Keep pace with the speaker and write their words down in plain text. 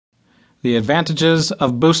The advantages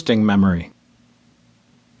of boosting memory.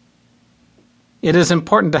 It is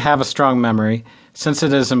important to have a strong memory since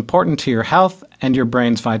it is important to your health and your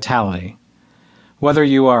brain's vitality. Whether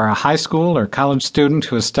you are a high school or college student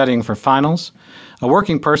who is studying for finals, a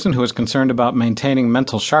working person who is concerned about maintaining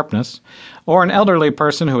mental sharpness, or an elderly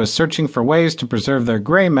person who is searching for ways to preserve their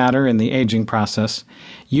gray matter in the aging process,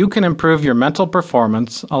 you can improve your mental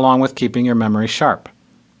performance along with keeping your memory sharp.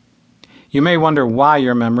 You may wonder why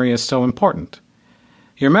your memory is so important.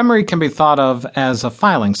 Your memory can be thought of as a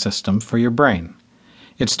filing system for your brain.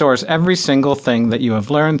 It stores every single thing that you have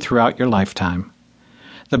learned throughout your lifetime.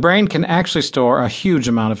 The brain can actually store a huge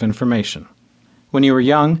amount of information. When you were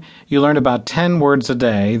young, you learned about 10 words a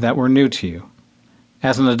day that were new to you.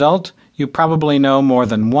 As an adult, you probably know more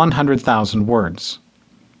than 100,000 words.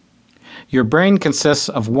 Your brain consists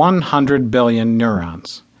of 100 billion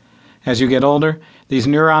neurons. As you get older, these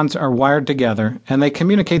neurons are wired together and they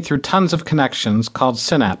communicate through tons of connections called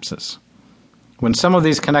synapses. When some of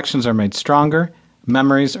these connections are made stronger,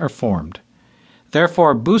 memories are formed.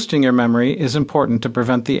 Therefore, boosting your memory is important to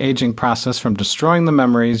prevent the aging process from destroying the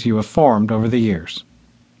memories you have formed over the years.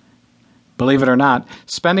 Believe it or not,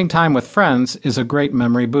 spending time with friends is a great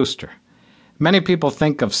memory booster. Many people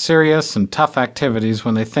think of serious and tough activities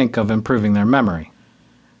when they think of improving their memory.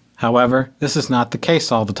 However, this is not the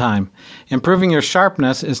case all the time. Improving your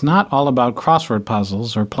sharpness is not all about crossword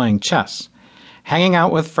puzzles or playing chess. Hanging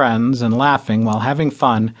out with friends and laughing while having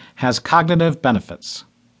fun has cognitive benefits.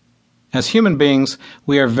 As human beings,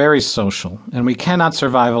 we are very social, and we cannot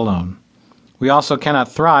survive alone. We also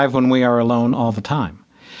cannot thrive when we are alone all the time.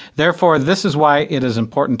 Therefore, this is why it is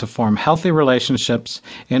important to form healthy relationships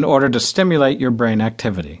in order to stimulate your brain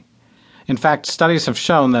activity. In fact, studies have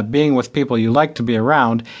shown that being with people you like to be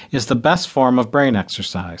around is the best form of brain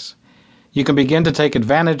exercise. You can begin to take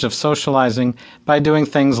advantage of socializing by doing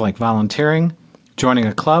things like volunteering, joining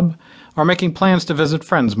a club, or making plans to visit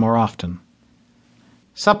friends more often.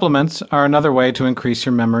 Supplements are another way to increase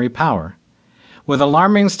your memory power. With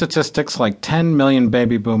alarming statistics like 10 million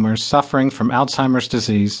baby boomers suffering from Alzheimer's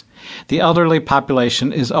disease, the elderly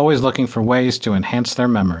population is always looking for ways to enhance their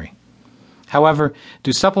memory. However,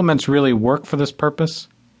 do supplements really work for this purpose?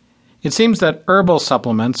 It seems that herbal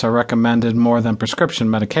supplements are recommended more than prescription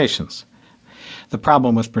medications. The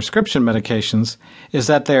problem with prescription medications is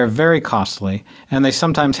that they are very costly and they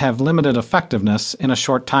sometimes have limited effectiveness in a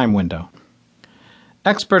short time window.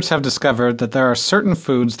 Experts have discovered that there are certain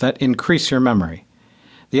foods that increase your memory.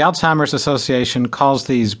 The Alzheimer's Association calls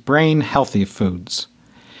these brain-healthy foods.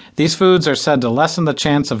 These foods are said to lessen the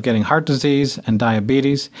chance of getting heart disease and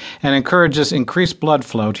diabetes and encourages increased blood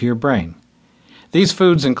flow to your brain. These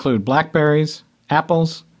foods include blackberries,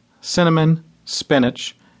 apples, cinnamon,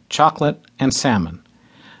 spinach, chocolate, and salmon.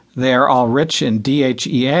 They are all rich in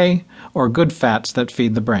DHEA, or good fats that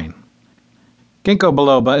feed the brain. Ginkgo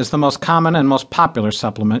biloba is the most common and most popular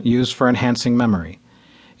supplement used for enhancing memory.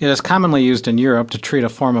 It is commonly used in Europe to treat a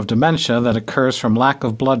form of dementia that occurs from lack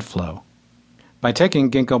of blood flow. By taking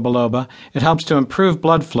ginkgo biloba, it helps to improve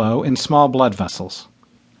blood flow in small blood vessels.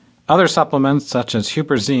 Other supplements such as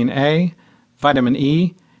huperzine A, vitamin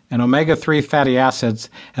E, and omega-3 fatty acids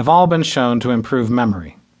have all been shown to improve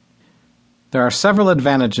memory. There are several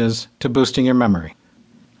advantages to boosting your memory.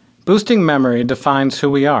 Boosting memory defines who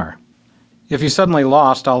we are. If you suddenly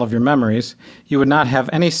lost all of your memories, you would not have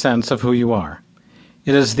any sense of who you are.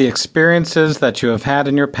 It is the experiences that you have had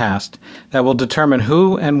in your past that will determine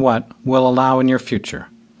who and what will allow in your future.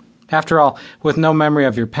 After all, with no memory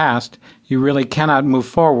of your past, you really cannot move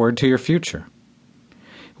forward to your future.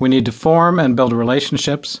 We need to form and build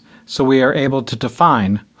relationships so we are able to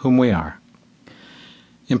define whom we are.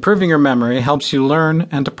 Improving your memory helps you learn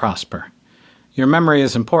and to prosper. Your memory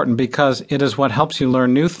is important because it is what helps you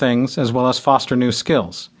learn new things as well as foster new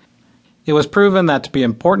skills. It was proven that to be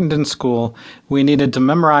important in school, we needed to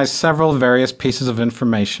memorize several various pieces of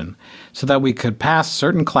information so that we could pass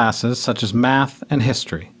certain classes such as math and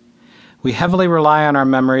history. We heavily rely on our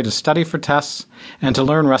memory to study for tests and to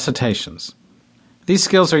learn recitations. These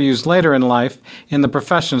skills are used later in life in the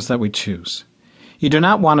professions that we choose. You do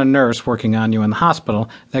not want a nurse working on you in the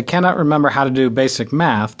hospital that cannot remember how to do basic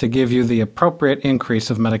math to give you the appropriate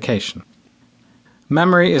increase of medication.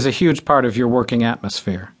 Memory is a huge part of your working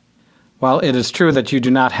atmosphere. While it is true that you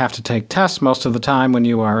do not have to take tests most of the time when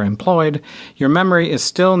you are employed, your memory is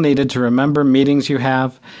still needed to remember meetings you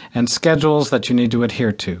have and schedules that you need to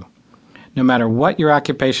adhere to. No matter what your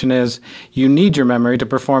occupation is, you need your memory to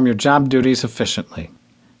perform your job duties efficiently.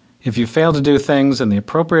 If you fail to do things in the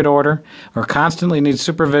appropriate order or constantly need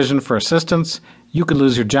supervision for assistance, you could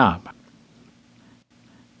lose your job.